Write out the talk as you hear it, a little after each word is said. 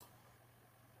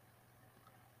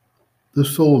The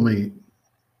soulmate,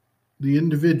 the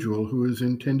individual who is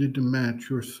intended to match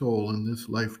your soul in this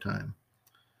lifetime,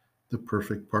 the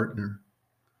perfect partner,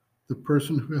 the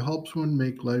person who helps one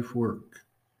make life work.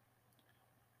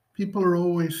 People are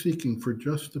always seeking for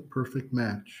just the perfect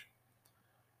match,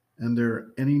 and there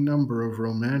are any number of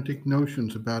romantic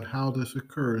notions about how this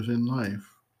occurs in life.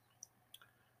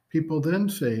 People then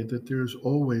say that there is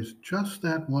always just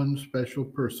that one special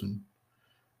person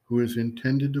who is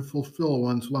intended to fulfill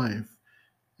one's life,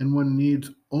 and one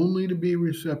needs only to be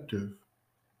receptive,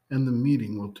 and the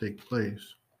meeting will take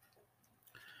place.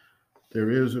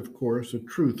 There is, of course, a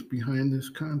truth behind this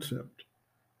concept,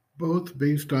 both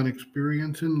based on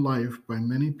experience in life by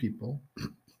many people,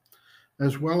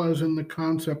 as well as in the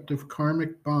concept of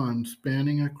karmic bonds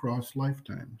spanning across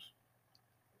lifetimes.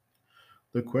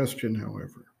 The question,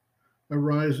 however,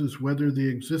 arises whether the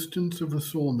existence of a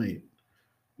soulmate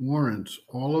warrants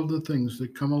all of the things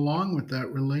that come along with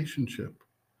that relationship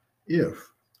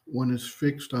if one is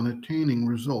fixed on attaining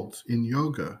results in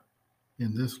yoga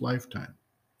in this lifetime.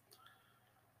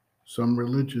 Some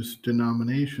religious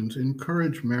denominations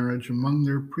encourage marriage among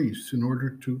their priests in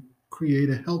order to create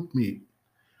a helpmeet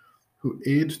who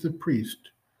aids the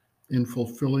priest in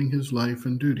fulfilling his life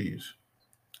and duties.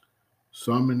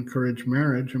 Some encourage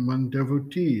marriage among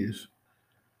devotees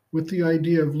with the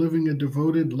idea of living a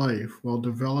devoted life while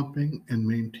developing and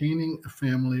maintaining a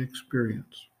family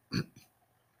experience.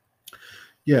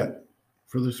 Yet,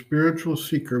 for the spiritual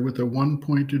seeker with a one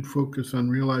pointed focus on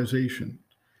realization,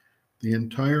 the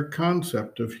entire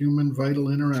concept of human vital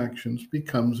interactions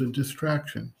becomes a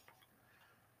distraction.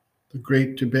 The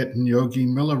great Tibetan yogi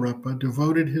Milarepa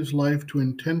devoted his life to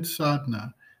intense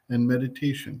sadhana and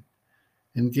meditation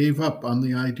and gave up on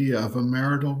the idea of a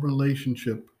marital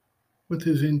relationship with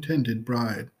his intended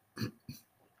bride.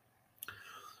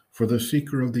 For the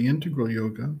seeker of the integral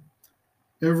yoga,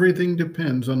 everything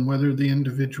depends on whether the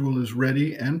individual is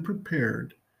ready and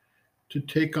prepared to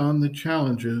take on the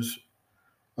challenges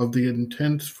of the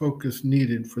intense focus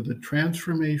needed for the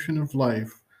transformation of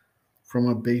life from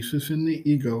a basis in the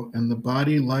ego and the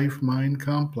body life mind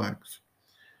complex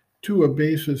to a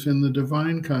basis in the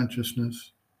divine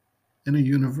consciousness and a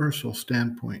universal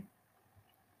standpoint.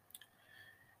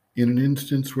 In an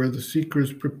instance where the seeker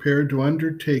is prepared to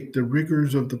undertake the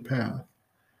rigors of the path,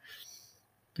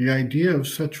 the idea of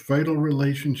such vital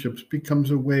relationships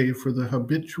becomes a way for the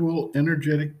habitual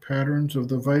energetic patterns of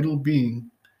the vital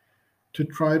being to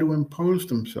try to impose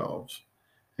themselves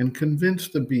and convince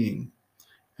the being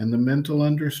and the mental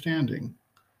understanding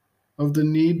of the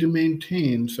need to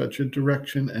maintain such a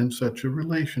direction and such a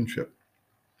relationship.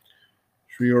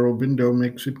 Sri Aurobindo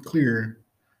makes it clear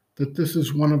that this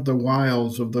is one of the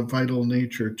wiles of the vital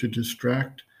nature to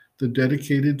distract the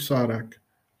dedicated sadhak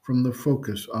from the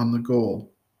focus on the goal.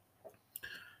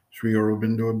 Sri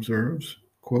Aurobindo observes,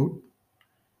 quote,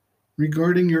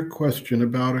 regarding your question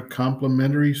about a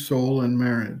complementary soul and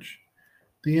marriage,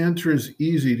 the answer is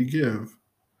easy to give.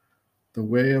 The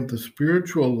way of the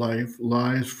spiritual life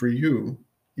lies for you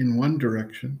in one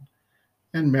direction,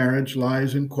 and marriage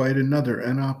lies in quite another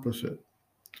and opposite.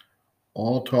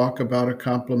 All talk about a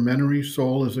complementary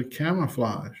soul is a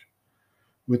camouflage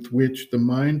with which the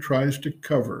mind tries to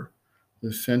cover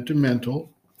the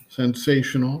sentimental,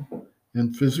 sensational,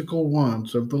 and physical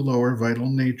wants of the lower vital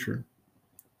nature.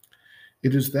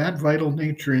 It is that vital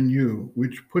nature in you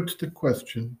which puts the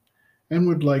question and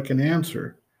would like an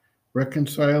answer,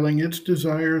 reconciling its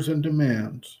desires and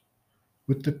demands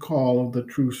with the call of the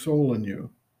true soul in you.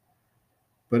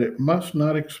 But it must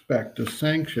not expect a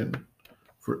sanction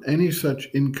for any such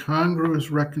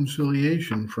incongruous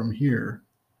reconciliation from here.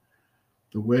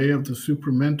 The way of the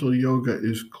supramental yoga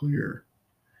is clear.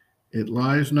 It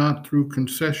lies not through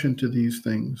concession to these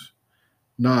things,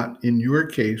 not, in your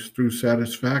case, through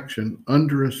satisfaction,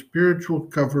 under a spiritual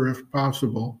cover, if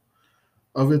possible,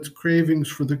 of its cravings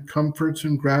for the comforts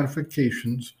and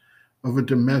gratifications of a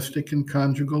domestic and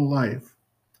conjugal life,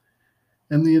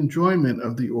 and the enjoyment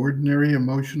of the ordinary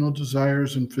emotional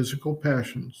desires and physical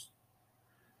passions,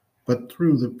 but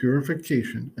through the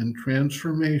purification and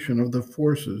transformation of the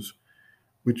forces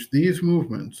which these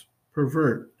movements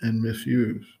pervert and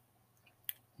misuse.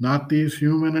 Not these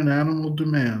human and animal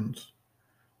demands,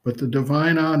 but the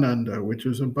divine Ananda which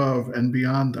is above and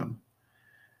beyond them,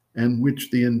 and which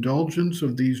the indulgence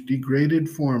of these degraded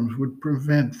forms would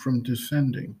prevent from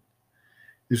descending,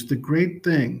 is the great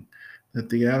thing that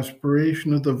the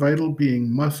aspiration of the vital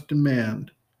being must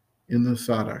demand in the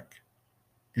sadhak.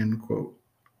 End quote.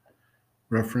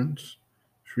 Reference,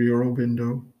 Sri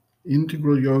Aurobindo,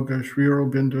 Integral Yoga, Sri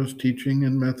Aurobindo's Teaching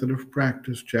and Method of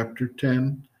Practice, Chapter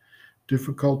 10,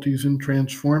 Difficulties in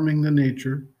Transforming the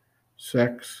Nature,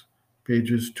 Sex,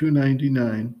 pages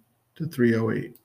 299 to 308.